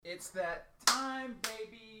It's that time,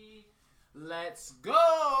 baby. Let's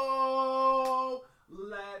go.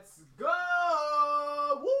 Let's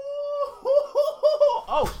go. Woo!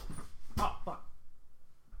 Oh, fuck.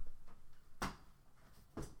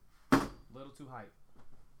 Little too hype.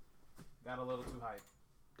 Got a little too hype.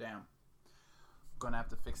 Damn. Gonna have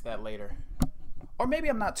to fix that later. Or maybe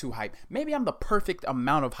I'm not too hype. Maybe I'm the perfect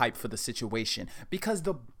amount of hype for the situation. Because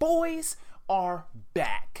the boys are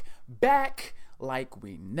back. Back like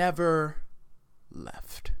we never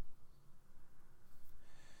left.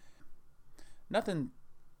 Nothing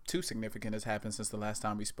too significant has happened since the last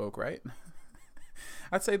time we spoke, right?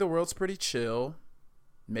 I'd say the world's pretty chill.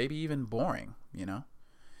 Maybe even boring, you know?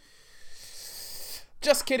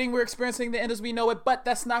 Just kidding, we're experiencing the end as we know it, but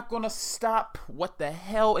that's not gonna stop what the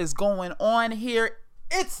hell is going on here.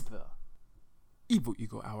 It's the Evil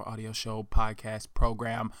Ego Hour audio show, podcast,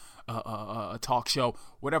 program, talk show,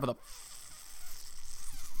 whatever the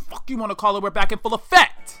fuck you want to call it. We're back in full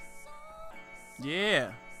effect.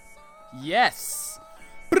 Yeah. Yes.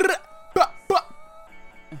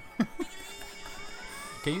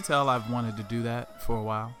 Can you tell I've wanted to do that for a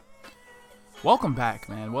while? Welcome back,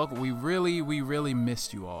 man. Welcome. We really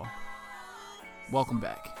missed you all. Welcome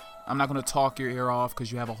back. I'm not going to talk your ear off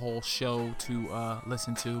because you have a whole show to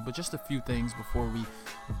listen to, but just a few things before we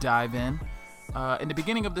dive in. In the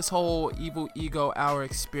beginning of this whole Evil Ego Hour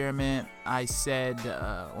experiment, I said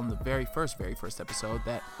on the very first episode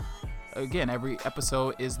that, again, every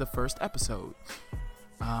episode is the first episode,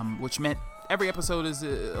 which meant every episode is,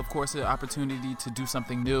 of course, an opportunity to do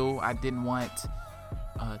something new. I didn't want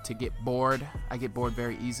to get bored. I get bored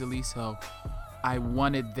very easily, so I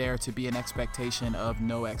wanted there to be an expectation of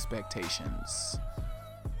no expectations.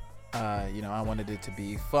 I wanted it to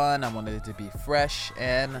be fun. I wanted it to be fresh.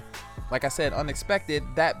 And like I said, unexpected.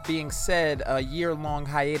 That being said, a year-long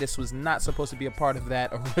hiatus was not supposed to be a part of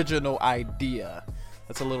that original idea.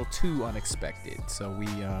 That's a little too unexpected. So we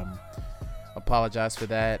apologize for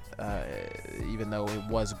that, even though it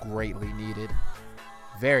was greatly needed.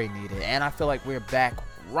 Very needed. And I feel like we're back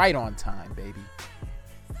right on time, baby.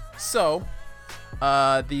 So,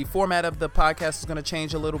 the format of the podcast is going to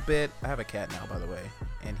change a little bit. I have a cat now, by the way,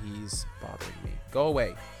 and he's bothering me. Go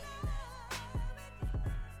away.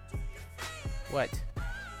 What?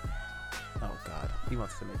 Oh, God. He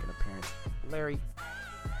wants to make an appearance. Larry.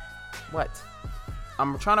 What?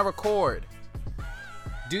 I'm trying to record.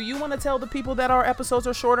 Do you want to tell the people that our episodes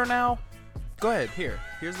are shorter now? Go ahead.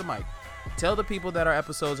 Here's the mic. Tell the people that our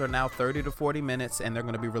episodes are now 30 to 40 minutes and they're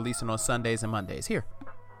going to be releasing on Sundays and Mondays. Here.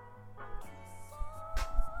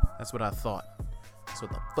 That's what I thought. That's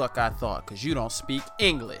what the fuck I thought, because you don't speak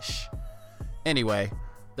English. Anyway,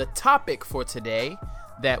 the topic for today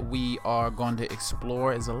that we are going to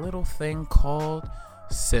explore is a little thing called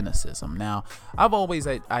cynicism. Now, I've always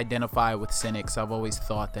identified with cynics. I've always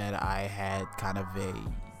thought that I had kind of a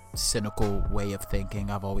cynical way of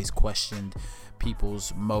thinking. I've always questioned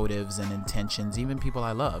people's motives and intentions, even people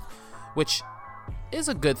I love, which is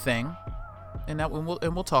a good thing. And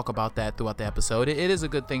we'll talk about that throughout the episode. It is a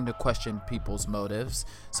good thing to question people's motives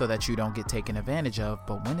so that you don't get taken advantage of.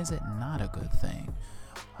 But when is it not a good thing?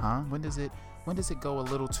 Huh? When does it go a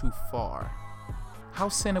little too far? How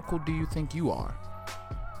cynical do you think you are?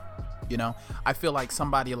 You know, I feel like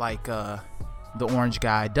somebody like the orange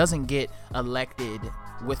guy doesn't get elected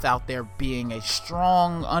without there being a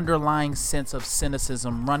strong underlying sense of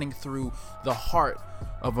cynicism running through the heart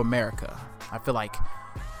of America. I feel like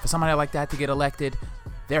for somebody like that to get elected,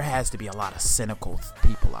 there has to be a lot of cynical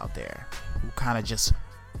people out there who kind of just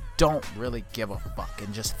don't really give a fuck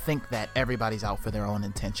and just think that everybody's out for their own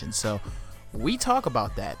intentions. So we talk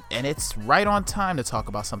about that, and it's right on time to talk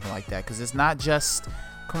about something like that, because it's not just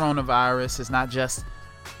coronavirus, it's not just,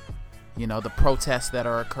 the protests that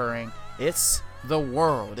are occurring. It's the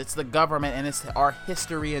world, it's the government, and it's our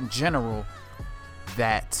history in general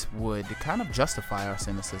that would kind of justify our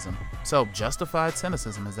cynicism. So, justified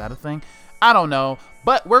cynicism, is that a thing? I don't know,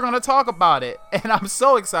 but we're going to talk about it, and I'm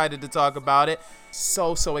so excited to talk about it.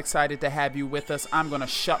 So excited to have you with us. I'm going to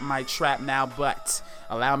shut my trap now, but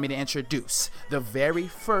allow me to introduce the very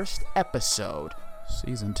first episode,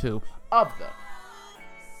 season 2, of the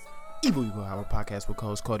Evil Ego Hour podcast with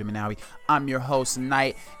co-host Cody Manawi. I'm your host,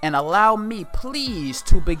 Knight, and allow me, please,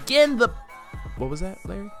 to begin the... What was that,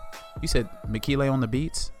 Larry? You said Makile on the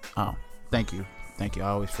beats? Oh, thank you. I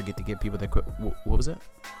always forget to give people that... What was it?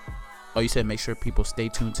 Oh, you said make sure people stay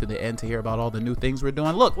tuned to the end to hear about all the new things we're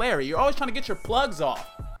doing. Look, Larry, you're always trying to get your plugs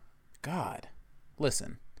off. God.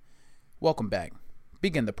 Listen. Welcome back.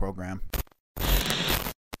 Begin the program.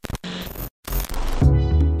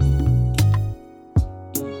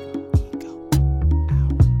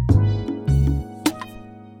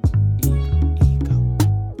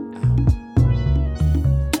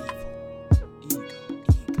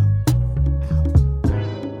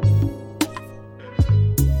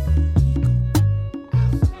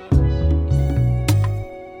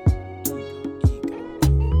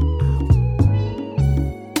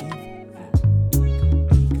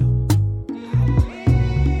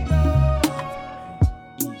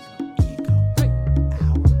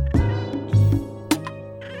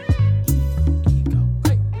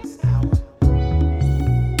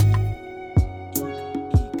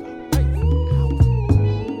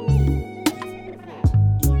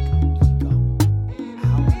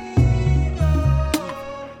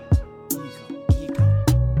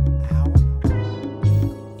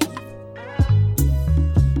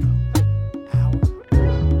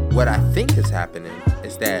 think is happening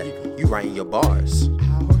is that you writing your bars.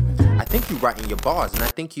 I think you writing your bars, and I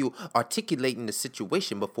think you articulating the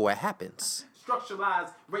situation before it happens.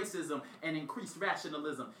 Structuralized racism and increased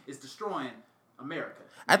rationalism is destroying America.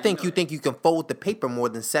 I think you think you can fold the paper more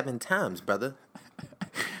than 7 times, brother.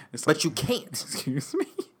 But you can't. Excuse me.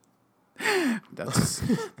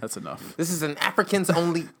 That's enough. This is an Africans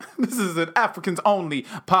only. This is an Africans only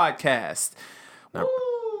podcast.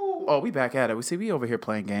 Oh, we back at it. We over here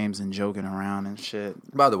playing games and joking around and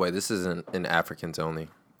shit. By the way, this isn't an Africans only.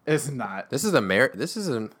 It's not. This is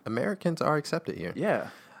Americans are accepted here. Yeah.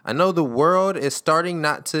 I know the world is starting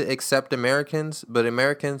not to accept Americans, but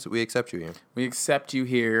Americans, we accept you here. We accept you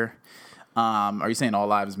here. Are you saying all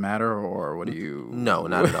lives matter, or what are you? No,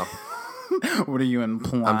 not at all. What are you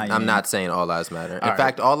implying? I'm not saying all lives matter. In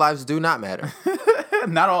fact, all lives do not matter.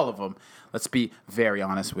 Not all of them. Let's be very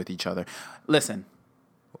honest with each other. Listen,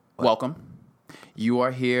 welcome. You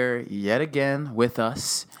are here yet again with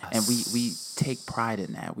us, and we take pride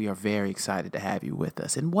in that. We are very excited to have you with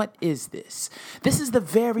us. And what is this? This is the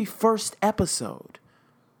very first episode,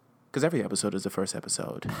 because every episode is the first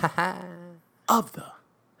episode of the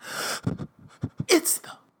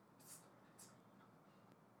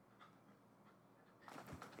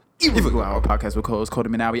Evil Hour podcast with co-host Cody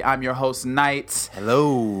Manawi. I'm your host, Knight.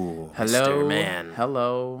 Hello, Mr. Man.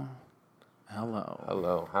 Hello.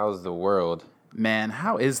 How's the world? Man,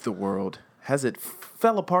 how is the world? Has it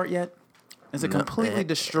fell apart yet? Is it completely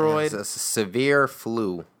destroyed? It's a severe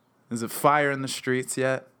flu. Is it fire in the streets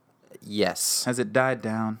yet? Yes. Has it died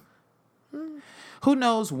down? Who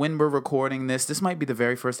knows when we're recording this? This might be the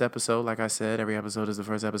very first episode. Like I said, every episode is the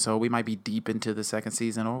first episode. We might be deep into the second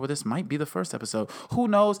season, or this might be the first episode. Who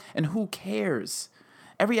knows and who cares?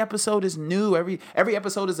 Every episode is new. Every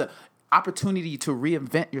episode is an opportunity to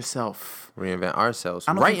reinvent yourself. Reinvent ourselves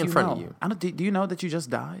right in front of you. Do you know that you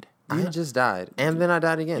just died? I just died. And then I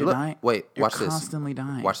died again. Look, wait, watch this. You're constantly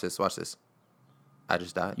dying. Watch this. I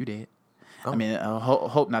just died. You did. Oh. I mean,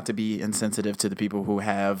 hope not to be insensitive to the people who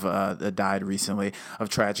have died recently of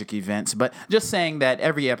tragic events, but just saying that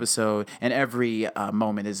every episode and every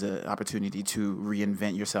moment is an opportunity to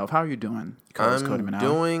reinvent yourself. How are you doing? I'm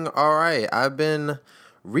doing all right. I've been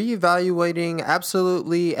reevaluating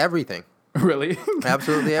absolutely everything. Really?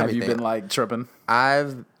 Absolutely everything. Have you been like tripping?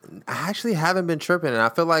 I actually haven't been tripping, and I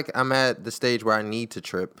feel like I'm at the stage where I need to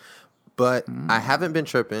trip, but I haven't been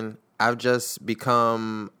tripping. I've just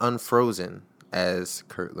become unfrozen, as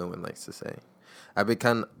Kurt Lewin likes to say. I've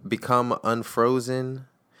become unfrozen.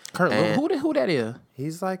 Kurt Lewin, who that is?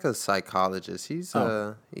 He's like a psychologist. He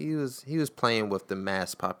was playing with the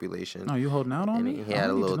mass population. Oh, you holding out on me? He had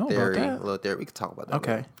a little theory. We could talk about that.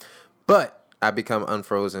 Okay. Later. But I become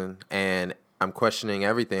unfrozen, and I'm questioning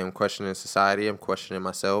everything. I'm questioning society. I'm questioning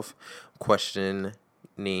myself. I'm questioning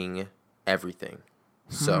everything.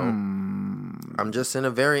 So I'm just in a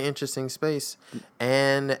very interesting space,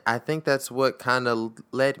 and I think that's what kind of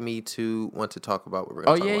led me to want to talk about what we're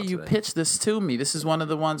going to talk about you today. pitched this to me. This is one of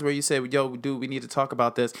the ones where you said, yo, dude, we need to talk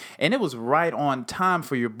about this. And it was right on time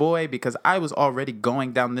for your boy, because I was already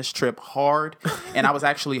going down this trip hard, and I was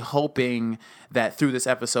actually hoping that through this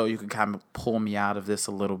episode you could kind of pull me out of this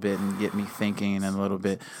a little bit and get me thinking in a little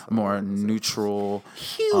bit more neutral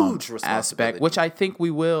aspect, which I think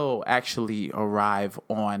we will actually arrive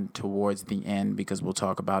on towards the end, because we'll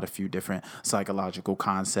talk about a few different psychological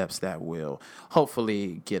concepts that will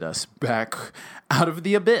hopefully get us back out of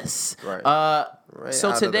the abyss. Right.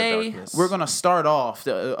 So today we're going to start off,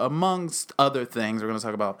 amongst other things, we're going to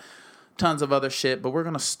talk about tons of other shit, but we're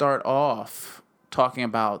going to start off talking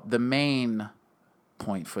about the main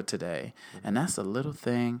point for today, and that's a little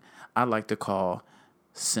thing I like to call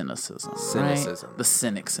cynicism. Cynicism. Right? The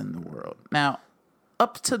cynics in the world. Now,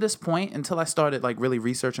 up to this point, until I started like really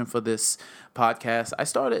researching for this podcast, I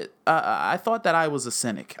thought that I was a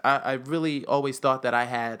cynic. I really always thought that I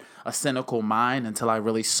had a cynical mind until I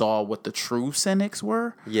really saw what the true cynics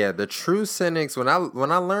were. Yeah, the true cynics, when I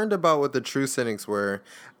learned about what the true cynics were,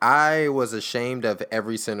 I was ashamed of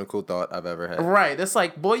every cynical thought I've ever had. Right. It's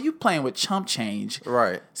like, boy, you playing with chump change.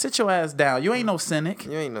 Right. Sit your ass down. You ain't no cynic.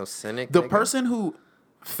 You ain't no cynic. The person who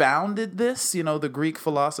founded this, the Greek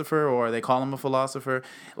philosopher, or they call him a philosopher,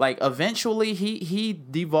 like eventually he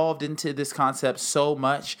devolved into this concept so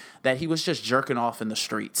much that he was just jerking off in the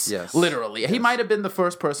streets. Yes. Literally. Yes. He might have been the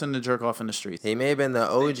first person to jerk off in the streets. He may have been the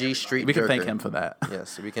OG street We can jerker. thank him for that.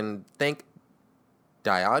 Yes. We can thank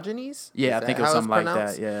Diogenes? Yeah, I think it was something like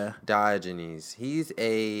that, yeah. Diogenes. He's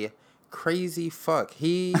a crazy fuck.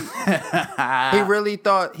 He really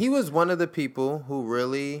thought, he was one of the people who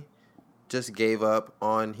really just gave up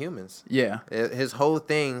on humans. Yeah. His whole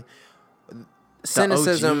thing,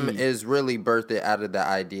 cynicism OG. is really birthed out of the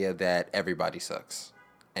idea that everybody sucks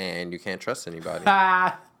and you can't trust anybody.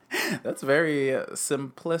 That's very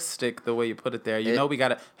simplistic the way you put it there. You know, we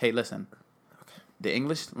gotta. Hey, listen. The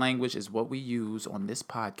English language is what we use on this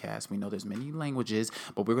podcast. We know there's many languages,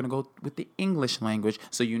 but we're gonna go with the English language.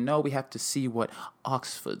 So you know we have to see what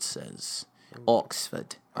Oxford says.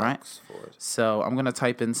 Oxford, right? Oxford. So I'm gonna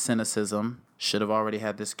type in cynicism. Should have already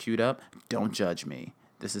had this queued up. Don't judge me.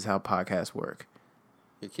 This is how podcasts work.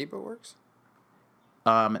 Your keyboard works?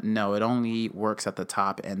 No, it only works at the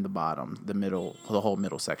top and the bottom. The whole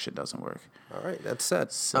middle section doesn't work. All right, that's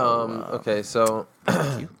set. So, okay, so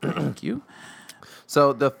Thank you.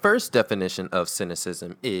 so the first definition of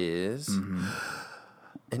cynicism is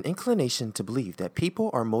an inclination to believe that people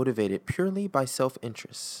are motivated purely by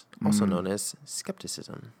self-interest, also known as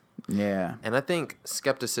skepticism. Yeah. And I think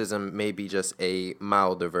skepticism may be just a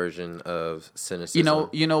milder version of cynicism.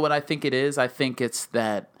 You know what I think it is? I think it's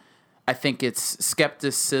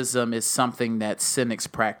skepticism is something that cynics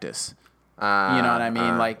practice. You know what I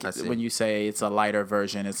mean? Like when you say it's a lighter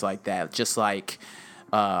version, it's like that. Just like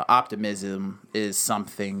optimism is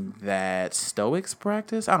something that Stoics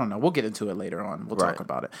practice. I don't know. We'll get into it later on. We'll talk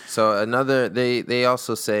about it. So they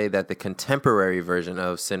also say that the contemporary version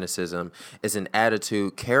of cynicism is an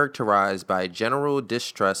attitude characterized by general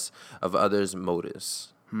distrust of others'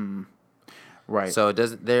 motives. Right. So it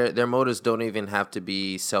doesn't their motives don't even have to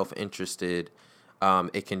be self-interested.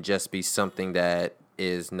 It can just be something that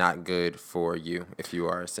is not good for you if you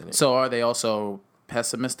are a cynic. So are they also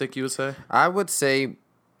pessimistic, you would say? I would say,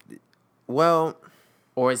 well,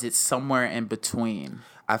 or is it somewhere in between?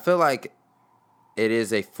 I feel like it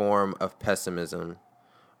is a form of pessimism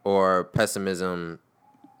or pessimism.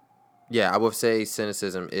 Yeah, I would say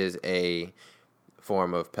cynicism is a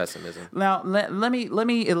form of pessimism. Now, let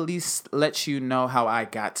me at least let you know how I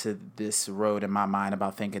got to this road in my mind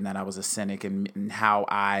about thinking that I was a cynic and how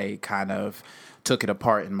I kind of took it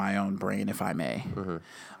apart in my own brain, if I may.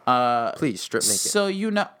 Please, strip naked. So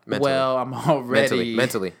Mentally. well, I'm already...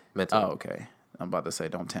 Mentally. Oh, okay. I'm about to say,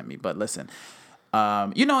 don't tempt me. But listen,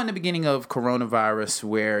 in the beginning of coronavirus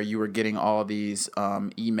where you were getting all these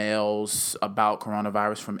emails about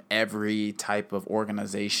coronavirus from every type of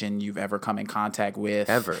organization you've ever come in contact with.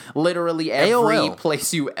 Ever. Literally every AOL.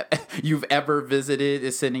 place you've ever visited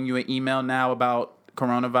is sending you an email now about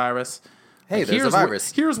coronavirus. Hey, there's a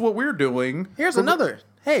virus. Here's what we're doing. Here's another.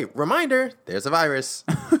 Hey, reminder, there's a virus.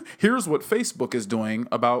 Here's what Facebook is doing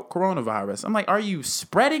about coronavirus. I'm like, are you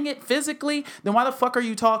spreading it physically? Then why the fuck are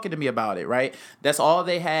you talking to me about it, right? That's all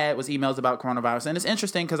they had was emails about coronavirus. And it's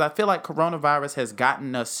interesting because I feel like coronavirus has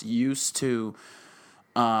gotten us used to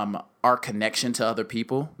our connection to other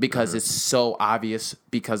people because it's so obvious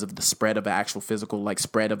because of the spread of an actual physical, like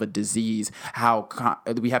spread of a disease, how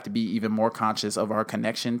we have to be even more conscious of our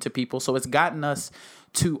connection to people. So it's gotten us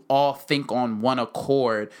to all think on one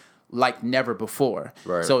accord like never before.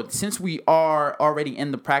 Right. So since we are already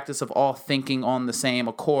in the practice of all thinking on the same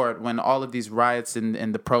accord, when all of these riots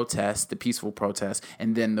and the protests, the peaceful protests,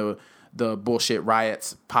 and then the bullshit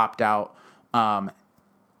riots popped out,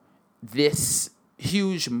 this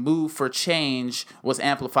huge move for change was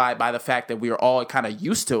amplified by the fact that we are all kind of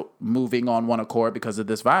used to moving on one accord because of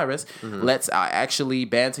this virus. Let's actually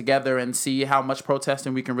band together and see how much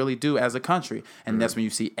protesting we can really do as a country. And that's when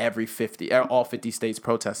you see all 50 states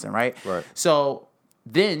protesting, right? Right. So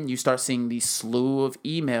then you start seeing these slew of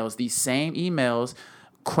emails, these same emails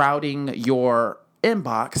crowding your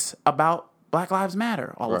inbox about Black Lives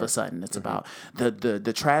Matter. All of a sudden, it's about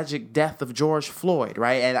the tragic death of George Floyd,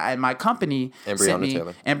 right? And my company sent me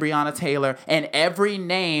Breonna Taylor, and every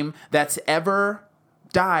name that's ever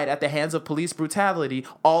died at the hands of police brutality.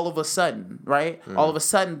 All of a sudden, right? All of a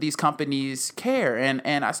sudden, these companies care,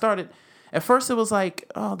 and I started. At first, it was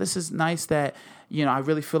like, oh, this is nice that I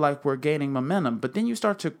really feel like we're gaining momentum. But then you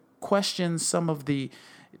start to question some of the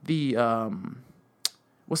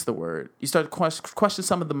what's the word? You start to question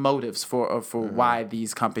some of the motives for why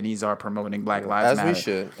these companies are promoting Black Lives Matter.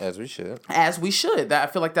 As we should. I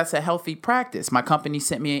feel like that's a healthy practice. My company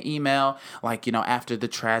sent me an email like, after the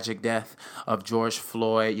tragic death of George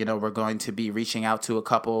Floyd, we're going to be reaching out to a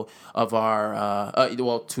couple of our,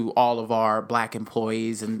 to all of our Black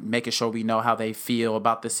employees and making sure we know how they feel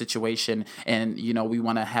about the situation. And, we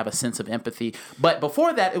want to have a sense of empathy. But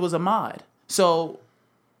before that, it was a mod. So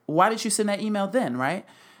why did you send that email then, right?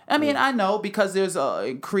 I mean, I know because there's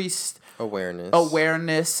increased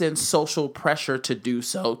awareness and social pressure to do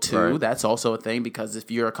so too. Right. That's also a thing because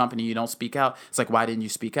if you're a company, you don't speak out. It's like, why didn't you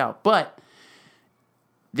speak out? But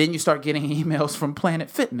then you start getting emails from Planet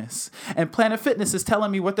Fitness, and Planet Fitness is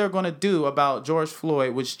telling me what they're going to do about George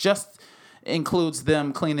Floyd, which just includes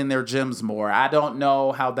them cleaning their gyms more. I don't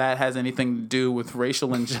know how that has anything to do with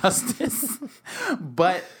racial injustice,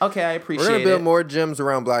 but okay, I appreciate it. We're gonna build more gyms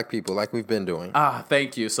around black people, like we've been doing.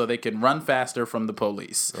 Thank you. So they can run faster from the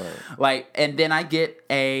police. Right. And then I get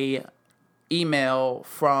a email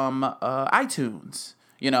from iTunes.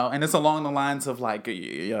 And it's along the lines of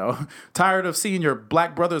tired of seeing your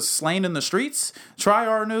black brothers slain in the streets? Try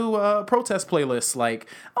our new protest playlist.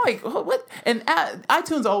 What? And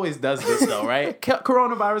iTunes always does this though, right?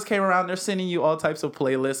 Coronavirus came around, they're sending you all types of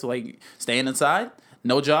playlists, like staying inside,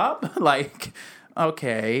 no job,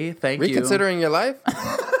 okay, thank you. Reconsidering your life?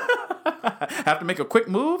 Have to make a quick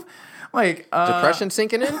move? Depression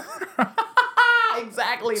sinking in?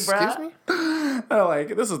 Exactly, bro. Excuse me?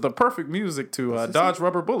 This is the perfect music to dodge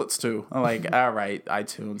rubber bullets to. I'm all right,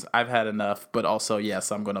 iTunes, I've had enough, but also,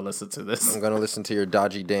 yes, I'm going to listen to this. I'm going to listen to your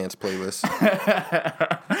dodgy dance playlist.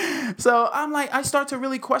 So I'm I start to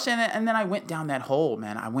really question it, and then I went down that hole,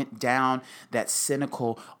 man. I went down that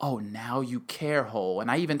cynical, oh, now you care hole.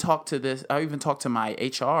 And I even talked to my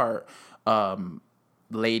HR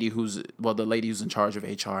the lady who's in charge of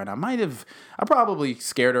HR, and I probably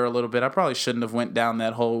scared her a little bit. I probably shouldn't have went down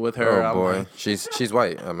that hole with her. Oh boy, she's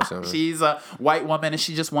white, I'm assuming. She's a white woman, and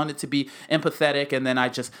she just wanted to be empathetic, and then I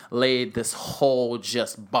just laid this whole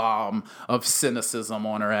just bomb of cynicism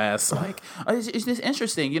on her ass. It's just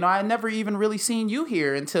interesting. I never even really seen you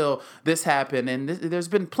here until this happened, and there's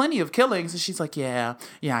been plenty of killings, and she's like, yeah,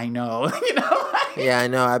 I know. Yeah, I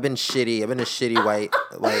know. I've been shitty. I've been a shitty white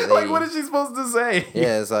lady. What is she supposed to say?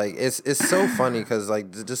 Yeah, it's so funny because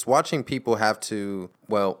just watching people have to,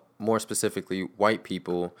 well, more specifically, white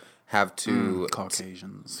people have to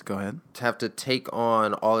Caucasians. Go ahead. Have to take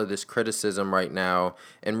on all of this criticism right now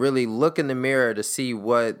and really look in the mirror to see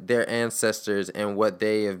what their ancestors and what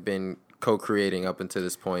they have been co-creating up until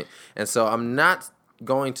this point. And so I'm not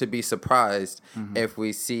going to be surprised if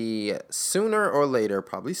we see sooner or later,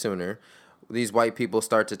 probably sooner, these white people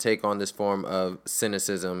start to take on this form of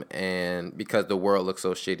cynicism, and because the world looks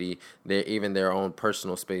so shitty, even their own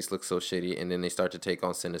personal space looks so shitty, and then they start to take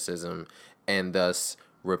on cynicism and thus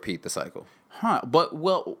repeat the cycle. But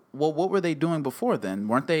what were they doing before then?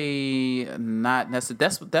 Weren't they not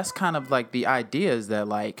necessarily? That's kind of the idea is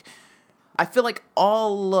that I feel like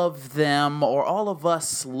all of them or all of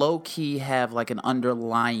us low-key have an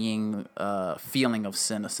underlying feeling of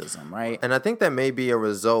cynicism, right? And I think that may be a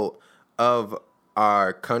result of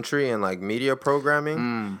our country and media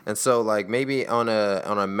programming, and so maybe on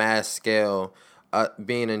a mass scale,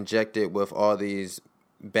 being injected with all the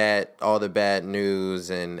bad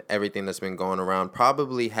news and everything that's been going around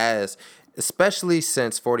probably has, especially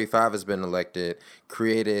since 45 has been elected,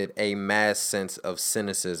 created a mass sense of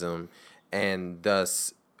cynicism, and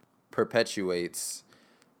thus perpetuates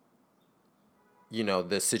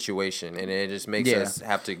the situation, and it just makes us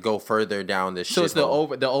have to go further down this shit. So it's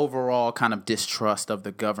the overall kind of distrust of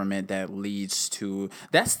the government that leads to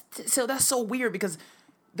that's so weird because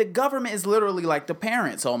the government is literally like the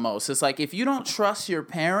parents almost. It's if you don't trust your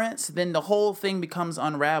parents, then the whole thing becomes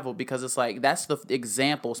unraveled because it's that's the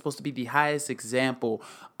example, supposed to be the highest example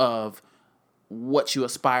of what you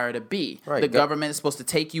aspire to be. Right. The government is supposed to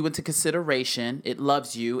take you into consideration. It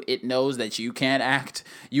loves you. It knows that you can't act.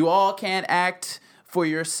 You all can't act for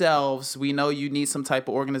yourselves. We know you need some type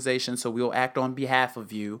of organization, so we'll act on behalf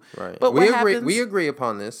of you. Right. But we agree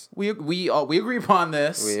upon this. We agree upon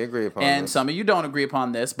this. We agree upon and this. some of you don't agree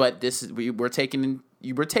upon this, but we're taking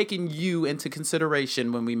you into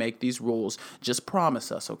consideration when we make these rules. Just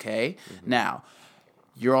promise us, okay? Mm-hmm. Now,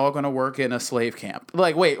 you're all gonna work in a slave camp.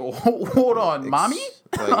 Wait, hold on, mommy?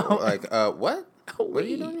 What? What are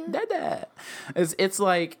you doing here? Dada.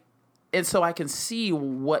 And so I can see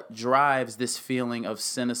what drives this feeling of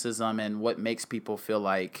cynicism and what makes people feel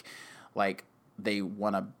like they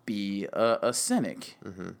want to be a cynic.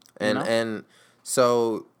 Mm-hmm. And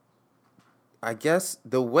so I guess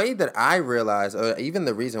the way that I realized, or even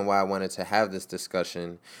the reason why I wanted to have this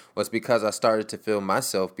discussion, was because I started to feel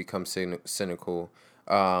myself become cynical.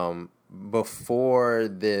 Before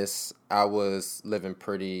this, I was living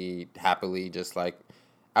pretty happily,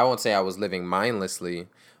 I won't say I was living mindlessly,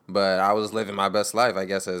 but I was living my best life, I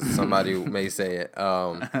guess, as somebody may say it.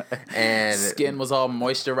 And skin was all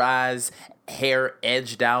moisturized, hair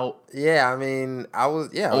edged out. Yeah, I mean,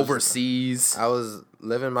 overseas. I was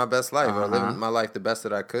living my best life. I was living my life the best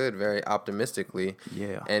that I could, very optimistically.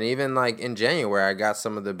 Yeah. And even in January, I got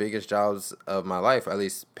some of the biggest jobs of my life, at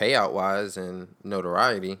least payout wise and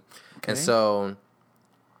notoriety. Okay. And so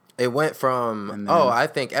it went from, I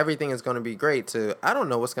think everything is going to be great to, I don't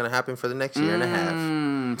know what's going to happen for the next year and a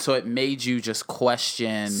half. So it made you just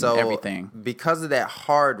question everything. Because of that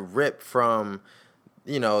hard rip from,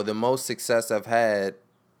 the most success I've had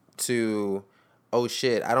to, oh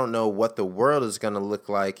shit, I don't know what the world is going to look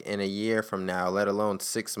like in a year from now, let alone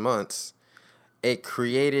 6 months. It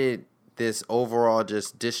created this overall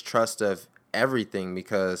just distrust of everything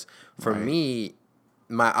because for me,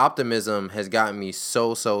 my optimism has gotten me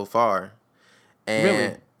so far. And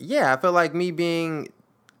really? Yeah, I feel like me being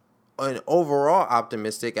an overall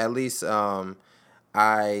optimistic, at least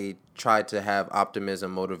I tried to have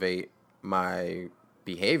optimism motivate my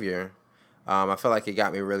behavior. I feel like it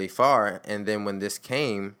got me really far. And then when this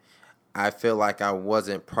came, I feel like I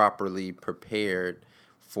wasn't properly prepared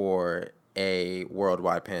for a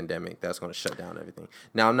worldwide pandemic that's going to shut down everything.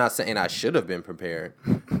 Now, I'm not saying I should have been prepared,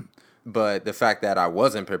 but the fact that I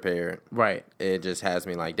wasn't prepared, right, it just has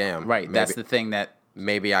me like, damn. Right, that's the thing that...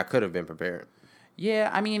 Maybe I could have been prepared. Yeah,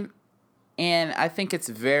 I mean, and I think it's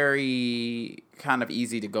very kind of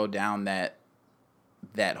easy to go down that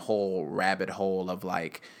whole rabbit hole of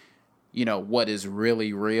like, what is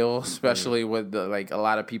really real, especially with a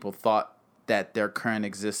lot of people thought that their current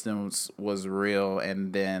existence was real,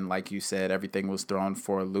 and then, like you said, everything was thrown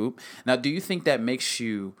for a loop. Now, do you think that makes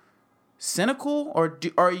you cynical, or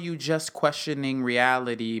are you just questioning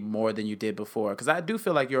reality more than you did before? Because I do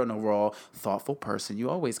feel like you're an overall thoughtful person. You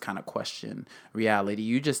always kind of question reality.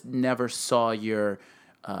 You just never saw your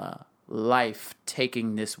life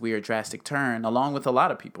taking this weird drastic turn, along with a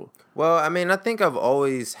lot of people. Well, I mean, I think I've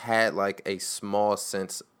always had like a small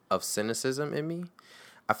sense of cynicism in me.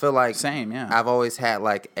 I feel like same, yeah. I've always had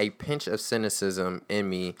like a pinch of cynicism in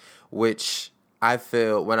me, which I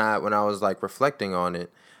feel when I was like reflecting on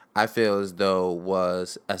it, I feel as though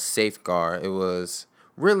was a safeguard. It was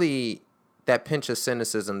really that pinch of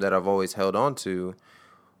cynicism that I've always held on to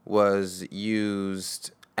was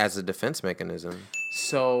used as a defense mechanism.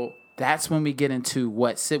 So that's when we get into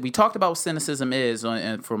we talked about what cynicism is,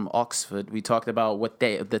 and from Oxford, we talked about what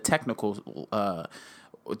the technical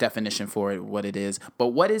definition for it, what it is. But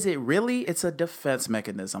what is it really? It's a defense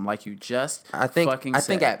mechanism, like you just I think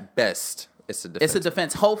at best it's a defense. It's a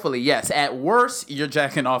defense. Hopefully, yes. At worst, you're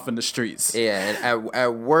jacking off in the streets. Yeah, and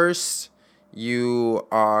at worst, you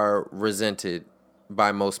are resented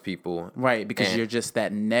by most people. Right, because you're just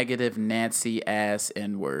that negative Nancy ass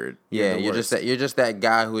N-word. Yeah, you're just that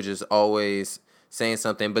guy who just always saying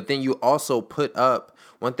something. But then you also put up,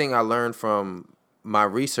 one thing I learned from my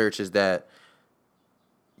research is that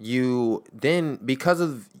you then, because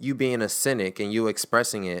of you being a cynic and you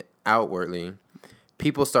expressing it outwardly,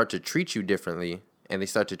 people start to treat you differently and they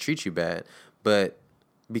start to treat you bad. But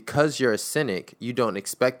because you're a cynic, you don't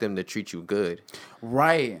expect them to treat you good.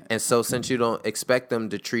 Right. And so since you don't expect them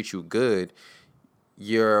to treat you good,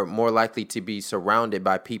 you're more likely to be surrounded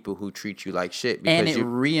by people who treat you like shit. And it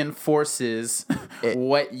reinforces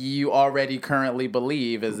what you already currently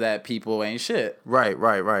believe is that people ain't shit.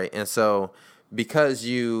 Right. And so because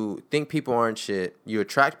you think people aren't shit, you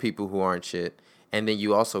attract people who aren't shit, and then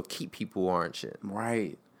you also keep people who aren't shit.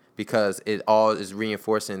 Right. Because it all is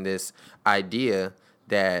reinforcing this idea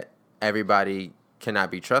that everybody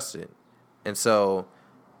cannot be trusted. And so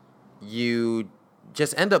you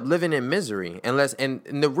just end up living in misery and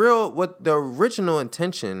what the original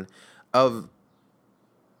intention of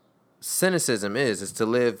cynicism is to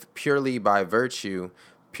live purely by virtue,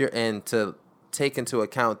 and to take into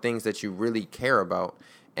account things that you really care about,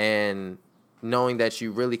 and knowing that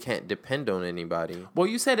you really can't depend on anybody. Well,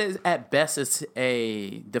 you said at best it's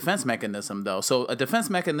a defense mechanism, though. So a defense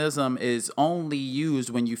mechanism is only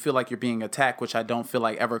used when you feel like you're being attacked, which I don't feel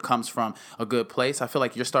like ever comes from a good place. I feel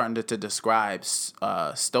like you're starting to describe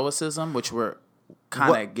stoicism, which we're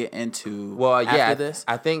kind of get into after this.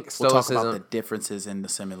 I think stoicism... We'll talk about the differences and the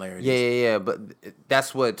similarities. Yeah. But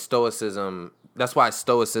that's why stoicism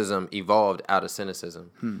evolved out of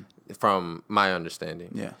cynicism, from my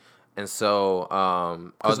understanding. Yeah. And so,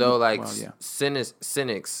 although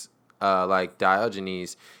cynics, like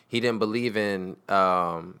Diogenes, he didn't believe in,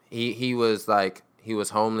 he was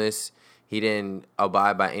homeless. He didn't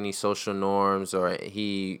abide by any social norms, or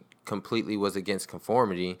he completely was against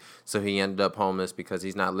conformity. So he ended up homeless because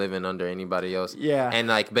he's not living under anybody else. Yeah. And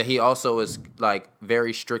but he also was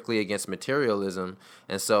very strictly against materialism.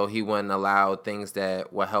 And so he wouldn't allow things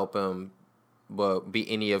that would help him be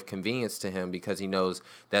any of convenience to him, because he knows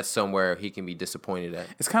that's somewhere he can be disappointed at.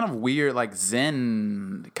 It's kind of weird, like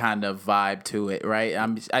Zen kind of vibe to it, right?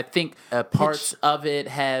 I think parts of it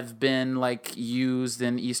have been used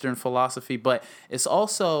in Eastern philosophy, but it's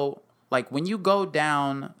also when you go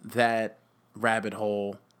down that rabbit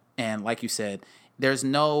hole, and like you said, there's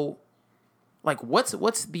no like what's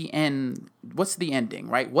the ending,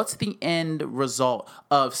 right? What's the end result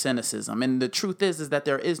of cynicism? And the truth is that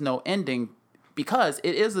there is no ending, because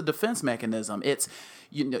it is a defense mechanism. It's,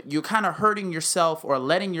 you're kind of hurting yourself or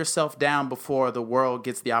letting yourself down before the world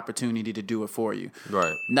gets the opportunity to do it for you.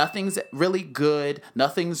 Right. Nothing's really good.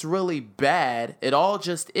 Nothing's really bad. It all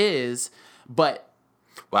just is. But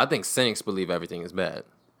well, I think cynics believe everything is bad.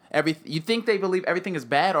 You think they believe everything is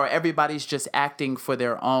bad, or everybody's just acting for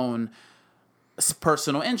their own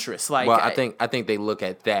personal interests? Like, well, I think they look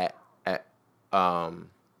at that from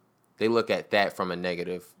a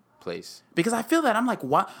negative place. Because I feel that I'm like,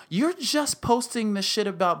 what? You're just posting the shit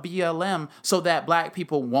about BLM so that black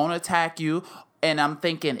people won't attack you. And I'm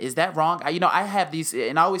thinking, is that wrong? I have these,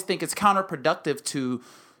 and I always think it's counterproductive to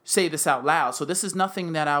say this out loud. So this is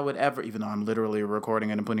nothing that I would ever, even though I'm literally recording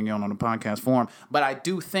it and putting it on a podcast form, but I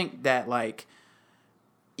do think that, like,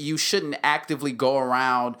 you shouldn't actively go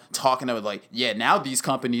around talking about, like, yeah, now these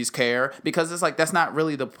companies care, because it's like, that's not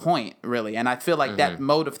really the point, really. And I feel like that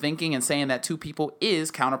mode of thinking and saying that to people is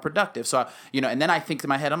counterproductive. So, and then I think to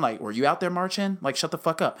my head, I'm like, were you out there marching? Like, shut the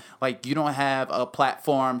fuck up. Like, you don't have a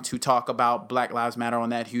platform to talk about Black Lives Matter on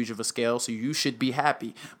that huge of a scale, so you should be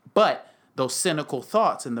happy. But those cynical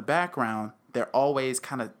thoughts in the background, they're always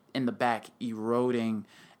kind of in the back eroding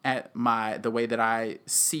at the way that I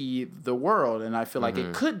see the world. And I feel like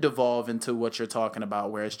it could devolve into what you're talking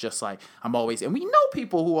about, where it's just like, and we know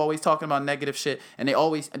people who are always talking about negative shit, and they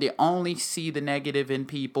only see the negative in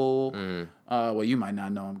people. Well, you might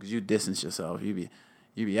not know them because you distance yourself. You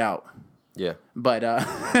be out. Yeah. But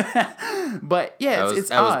but yeah, it's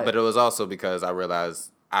odd. But it was also because I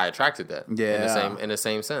realized I attracted that. Yeah. In the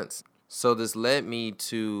same sense. So this led me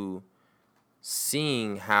to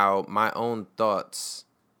seeing how my own thoughts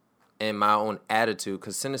and my own attitude,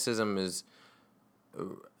 because cynicism is,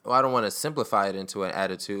 well, I don't want to simplify it into an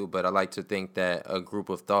attitude, but I like to think that a group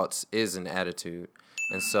of thoughts is an attitude.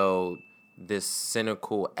 And so this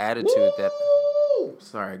cynical attitude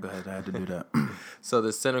Sorry, go ahead. I had to do that. So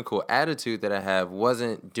the cynical attitude that I have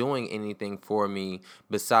wasn't doing anything for me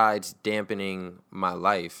besides dampening my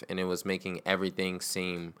life, and it was making everything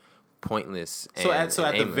seem pointless. So at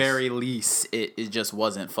the very least, it just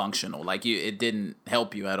wasn't functional. Like, it didn't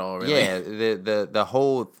help you at all, really. Yeah, the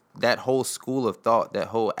whole school of thought, that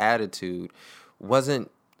whole attitude wasn't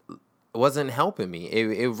helping me.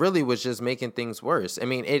 It really was just making things worse. I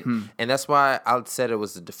mean, and that's why I said it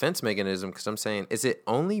was a defense mechanism, because I'm saying, is it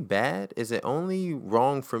only bad? Is it only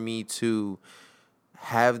wrong for me to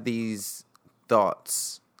have these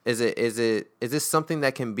thoughts? Is this something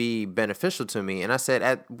that can be beneficial to me? And I said,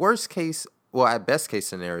 at best case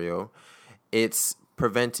scenario, it's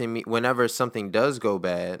preventing me, whenever something does go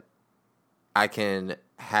bad, I can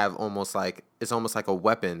have almost like a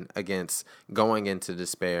weapon against going into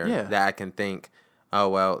despair. Yeah. That I can think, oh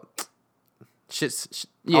well,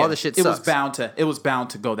 all the shit sucks. It was bound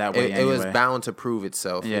to go that way. It was bound to prove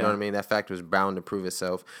itself. Yeah. You know what I mean? That fact was bound to prove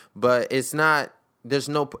itself. But it's not.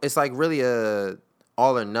 It's like really a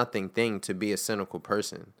all or nothing thing to be a cynical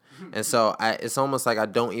person. And so it's almost like I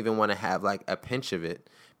don't even want to have like a pinch of it,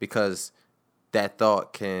 because that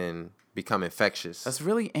thought can become infectious. That's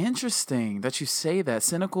really interesting that you say that.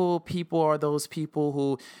 Cynical people are those people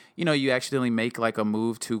who, you accidentally make like a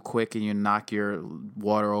move too quick and you knock your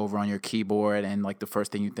water over on your keyboard, and like the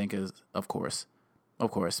first thing you think is, of course,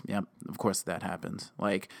 yeah, of course that happens.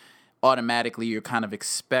 Like, automatically you're kind of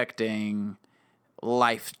expecting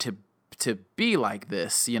life to be like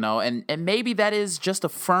this, and maybe that is just a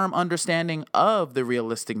firm understanding of the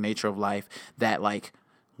realistic nature of life, that like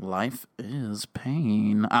life is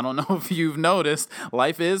pain. I don't know if you've noticed,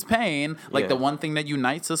 life is pain. Like, the one thing that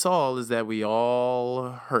unites us all is that we all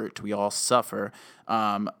hurt, we all suffer.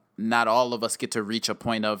 Not all of us get to reach a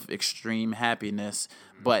point of extreme happiness,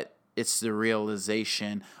 but it's the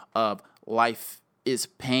realization of life is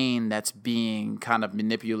pain that's being kind of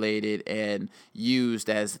manipulated and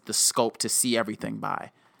used as the scope to see everything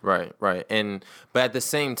by. Right. But at the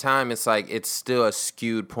same time, it's like, it's still a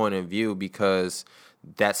skewed point of view, because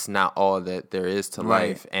that's not all that there is to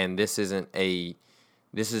life. And this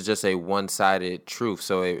is just a one-sided truth.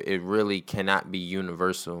 So it really cannot be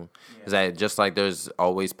universal. Is that just like there's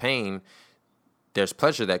always pain, there's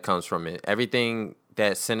pleasure that comes from it. Everything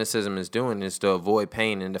that cynicism is doing is to avoid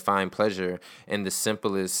pain and to find pleasure in the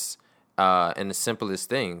simplest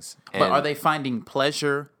things. But are they finding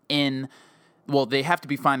pleasure in? Well, they have to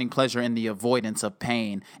be finding pleasure in the avoidance of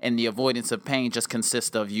pain, and the avoidance of pain just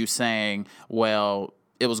consists of you saying, well,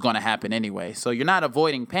 it was going to happen anyway. So you're not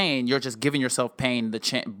avoiding pain, you're just giving yourself pain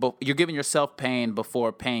you're giving yourself pain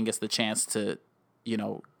before pain gets the chance to,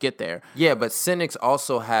 get there. Yeah, but cynics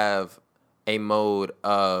also have a mode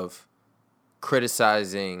of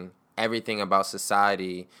criticizing everything about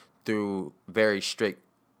society through very strict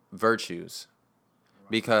virtues.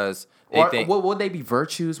 Because they think... Would they be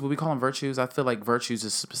virtues? Would we call them virtues? I feel like virtues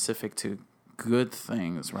is specific to good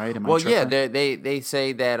things, right? Am I tripping? They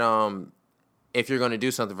say that if you're going to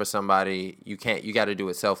do something for somebody, you got to do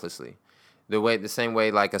it selflessly. The same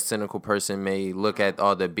way like a cynical person may look at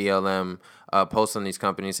all the BLM posts on these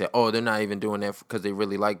companies and say, oh, they're not even doing that because they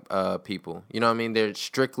really like people. You know what I mean? They're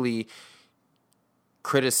strictly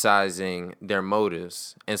criticizing their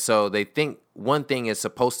motives. And so they think one thing is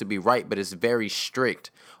supposed to be right, but it's very strict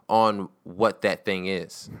on what that thing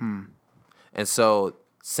is. And so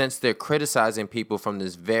since they're criticizing people from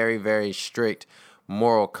this very, very strict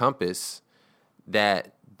moral compass,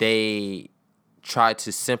 that they try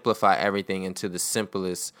to simplify everything into the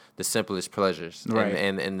simplest pleasures. Right.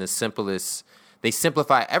 And the simplest, they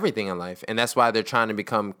simplify everything in life. And that's why they're trying to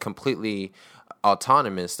become completely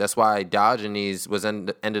autonomous. That's why Diogenes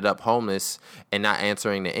ended up homeless and not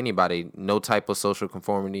answering to anybody. No type of social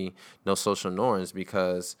conformity, no social norms,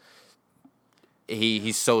 because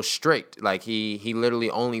he's so strict. Like he literally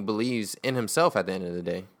only believes in himself at the end of the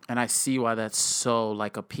day. And I see why that's so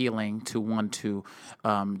like appealing to want to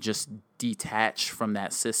just detach from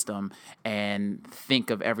that system and think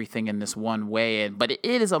of everything in this one way. But it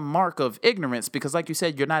is a mark of ignorance because, like you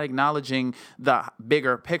said, you're not acknowledging the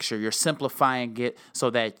bigger picture. You're simplifying it so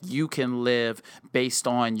that you can live based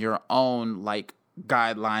on your own like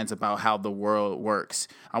guidelines about how the world works.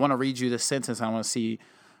 I want to read you this sentence. I want to see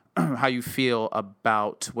how you feel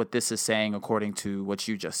about what this is saying according to what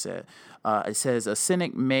you just said. It says, a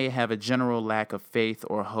cynic may have a general lack of faith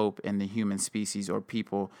or hope in the human species or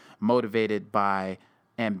people motivated by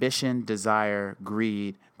ambition, desire,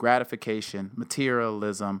 greed, gratification,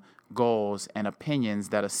 materialism, goals, and opinions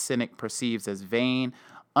that a cynic perceives as vain,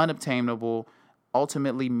 unobtainable,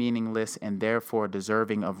 ultimately meaningless, and therefore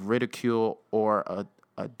deserving of ridicule or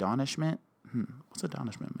adonishment. What's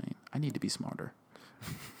adonishment mean? I need to be smarter.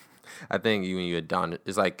 I think you adon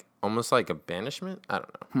is like almost like a banishment. I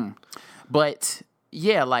don't know. But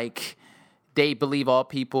yeah, like they believe all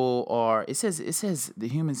people are. It says the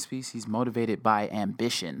human species motivated by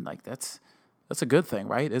ambition. Like that's a good thing,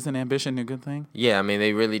 right? Isn't ambition a good thing? Yeah, I mean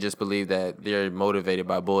they really just believe that they're motivated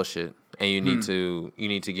by bullshit, and you need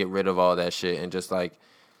to get rid of all that shit and just like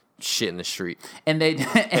shit in the street. And they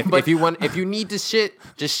if you need to shit,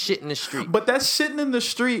 just shit in the street. But that's shitting in the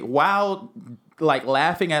street while like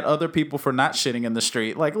laughing at other people for not shitting in the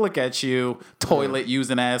street. Like, look at you, toilet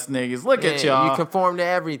using ass niggas. Look at y'all. You conform to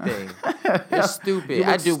everything. You're stupid. You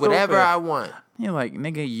I do whatever I want. You're like,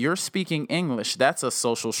 nigga, you're speaking English. That's a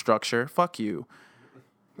social structure. Fuck you.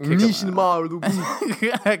 What the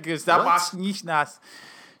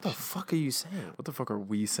fuck are you saying? What the fuck are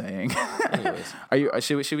we saying? Anyways.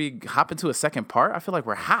 Should we hop into a second part? I feel like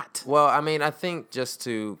we're hot. Well, I mean, I think just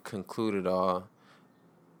to conclude it all.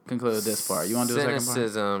 Conclude this part. You want to do the second part?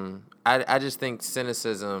 Cynicism. I just think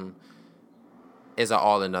cynicism is an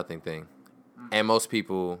all or nothing thing. And most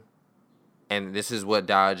people, and this is what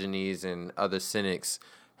Diogenes and other cynics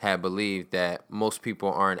have believed, that most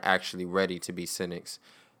people aren't actually ready to be cynics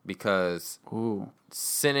because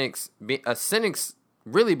cynics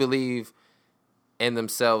really believe in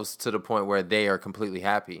themselves to the point where they are completely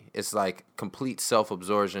happy. It's like complete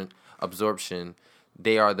self-absorption.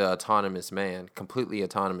 They are the autonomous man, completely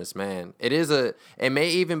autonomous man. It may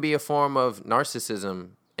even be a form of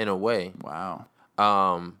narcissism in a way. Wow.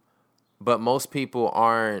 But most people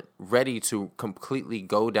aren't ready to completely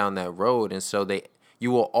go down that road, and so you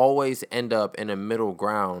will always end up in a middle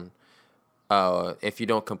ground if you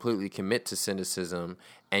don't completely commit to cynicism,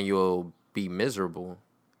 and you'll be miserable.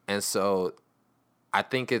 And so I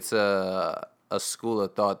think it's a school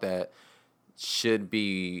of thought that should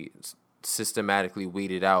be systematically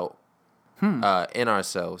weeded out in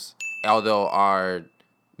ourselves. Although our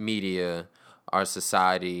media, our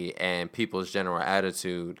society, and people's general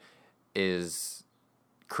attitude is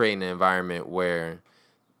creating an environment where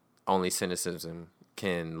only cynicism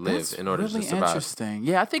can live in order to survive. Interesting.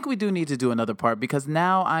 Yeah, I think we do need to do another part because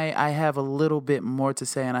now I have a little bit more to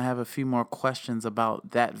say and I have a few more questions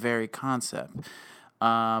about that very concept.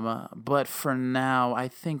 But for now, I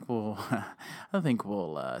think we'll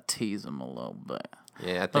tease them a little bit.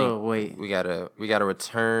 Yeah, I think we gotta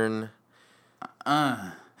return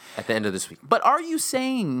at the end of this week. But are you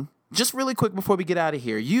saying, just really quick before we get out of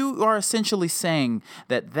here, you are essentially saying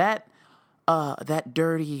that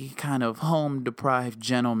dirty kind of home deprived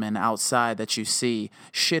gentleman outside that you see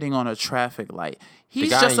shitting on a traffic light, he's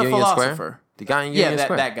just a philosopher. The guy in Union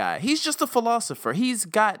Square. That guy. He's just a philosopher. He's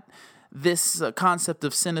got this concept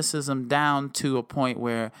of cynicism down to a point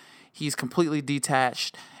where he's completely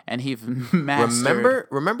detached and he's mastered.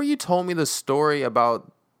 Remember you told me the story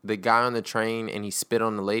about the guy on the train and he spit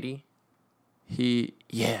on the lady?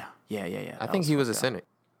 Yeah. I think he was a cynic.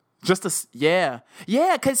 Yeah,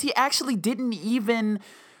 because he actually didn't even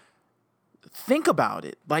think about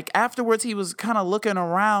it. Like, afterwards, he was kind of looking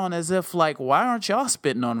around as if, like, why aren't y'all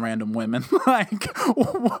spitting on random women? Like,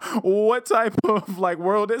 what type of, like,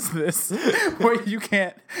 world is this where you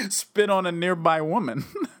can't spit on a nearby woman?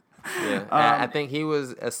 Yeah, I think he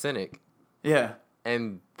was a cynic. Yeah.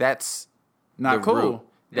 And that's not cool. Root.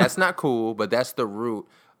 That's not cool, but that's the root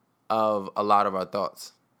of a lot of our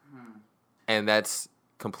thoughts. And that's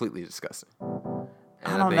completely disgusting. And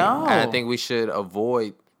I don't know. And I think we should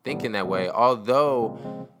avoid thinking that way,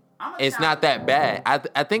 although it's not that bad.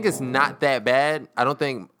 I think it's not that bad. I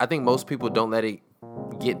think most people don't let it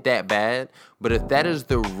get that bad. But if that is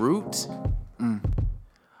the root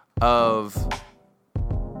of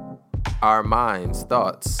our minds'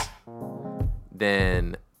 thoughts,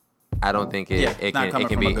 then I don't think it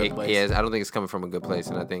can be. I don't think it's coming from a good place,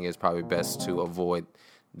 and I think it's probably best to avoid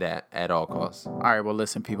that at all costs. All right, well,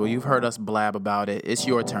 listen, people, you've heard us blab about it. It's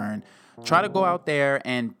your turn. Try to go out there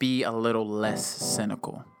and be a little less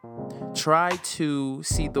cynical. Try to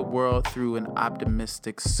see the world through an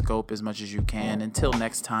optimistic scope as much as you can. Until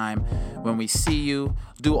next time, when we see you,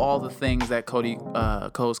 do all the things that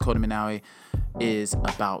co-host Cody Minawi is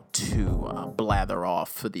about to blather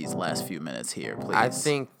off for these last few minutes here, please. I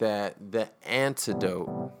think that the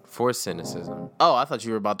antidote for cynicism. Oh, I thought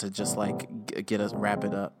you were about to just like get us wrap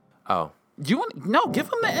it up. Oh. Give him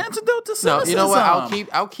the antidote to cynicism. No, you know what?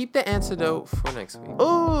 I'll keep the antidote for next week.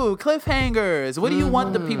 Ooh, cliffhangers. What do you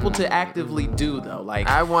want the people to actively do though? Like,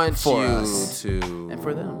 I want for you us to and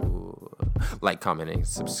for them. Like, comment, and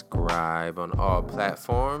subscribe on all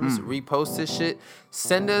platforms. Repost this shit.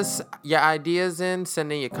 Send us your ideas in.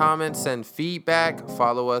 Send in your comments. Send feedback.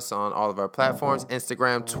 Follow us on all of our platforms: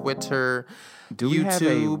 Instagram, Twitter, Do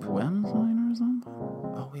YouTube. we have a website or something?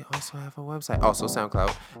 Oh, we also have a website. Also,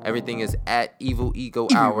 SoundCloud. Everything is at Evil Ego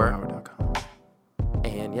Hour. EvilEgoHour.com.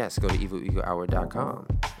 And yes, go to evilegohour.com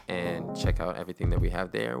and check out everything that we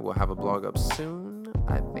have there. We'll have a blog up soon.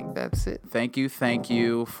 I think that's it. Thank you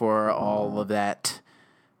for all of that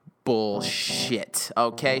bullshit.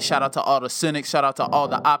 Okay, shout out to all the cynics. Shout out to all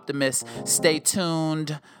the optimists. Stay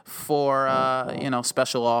tuned for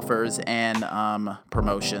special offers and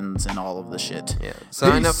promotions and all of the shit. Yeah,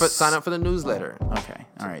 sign up for the newsletter. Okay,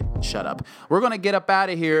 all right, shut up. We're gonna get up out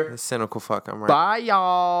of here. Cynical fuck, I'm right. Bye,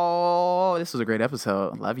 y'all. This was a great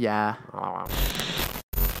episode. Love ya.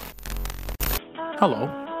 Hello.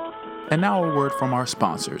 And now a word from our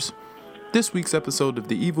sponsors. This week's episode of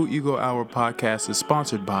the Evil Ego Hour podcast is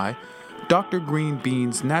sponsored by Dr. Green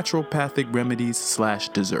Bean's Naturopathic Remedies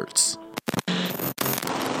 / Desserts.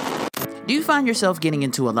 Do you find yourself getting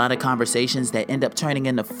into a lot of conversations that end up turning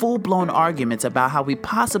into full-blown arguments about how we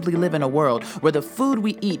possibly live in a world where the food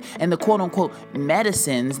we eat and the quote-unquote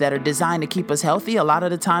medicines that are designed to keep us healthy a lot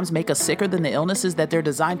of the times make us sicker than the illnesses that they're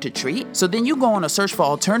designed to treat? So then you go on a search for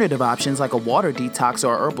alternative options like a water detox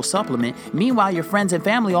or a herbal supplement. Meanwhile, your friends and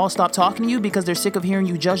family all stop talking to you because they're sick of hearing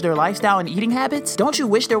you judge their lifestyle and eating habits? Don't you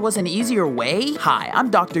wish there was an easier way? Hi, I'm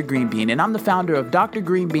Dr. Green Bean, and I'm the founder of Dr.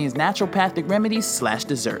 Green Bean's Naturopathic Remedies /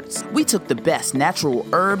 Desserts. We took the best natural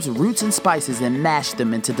herbs, roots, and spices and mashed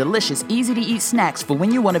them into delicious, easy-to-eat snacks for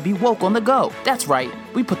when you want to be woke on the go. That's right,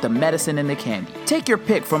 we put the medicine in the candy. Take your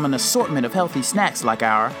pick from an assortment of healthy snacks like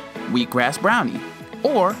our wheatgrass brownie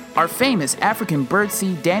or our famous African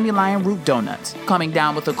birdseed dandelion root donuts. Coming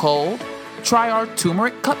down with a cold? Try our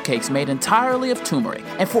turmeric cupcakes made entirely of turmeric.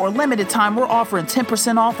 And for a limited time, we're offering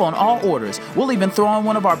 10% off on all orders. We'll even throw in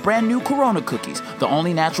one of our brand new Corona cookies, the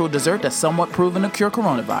only natural dessert that's somewhat proven to cure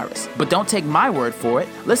coronavirus. But don't take my word for it.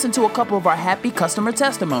 Listen to a couple of our happy customer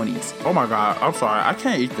testimonies. Oh my God, I'm sorry, I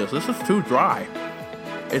can't eat this. This is too dry.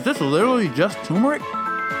 Is this literally just turmeric?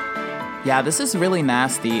 Yeah, this is really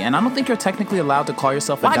nasty, and I don't think you're technically allowed to call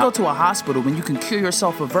yourself a doctor. Why go to a hospital when you can cure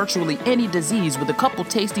yourself of virtually any disease with a couple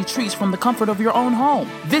tasty treats from the comfort of your own home?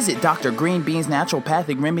 Visit Dr. Green Bean's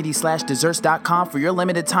Naturopathic Remedies / Desserts.com for your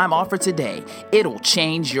limited time offer today. It'll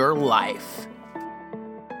change your life.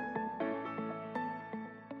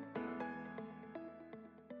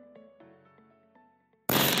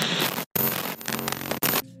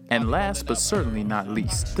 And last but certainly not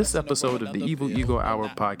least, this episode of the Evil Ego Hour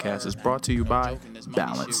podcast is brought to you by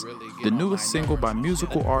Balance, the newest single by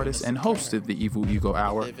musical artist and host of the Evil Ego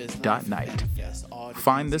Hour, .Night.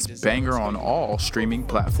 Find this banger on all streaming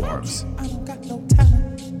platforms.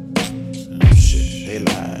 Shit, they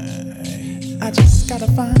lie. I just gotta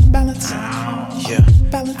find balance. Yeah.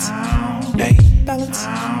 Balance. Hey. Balance.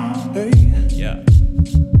 Hey. Yeah.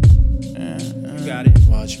 You got it.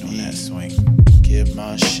 Watch me on that swing. Get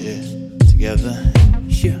my shit together.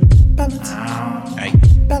 Yeah. Balance. Hey.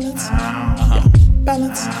 Balance. Uh-huh.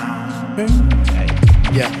 Balance. Hey.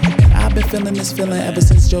 Yeah, and I've been feeling this feeling ever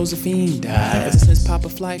since Josephine died. Ever since Papa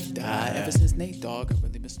Flight died. Ever since Nate Dogg, I've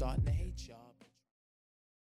really been starting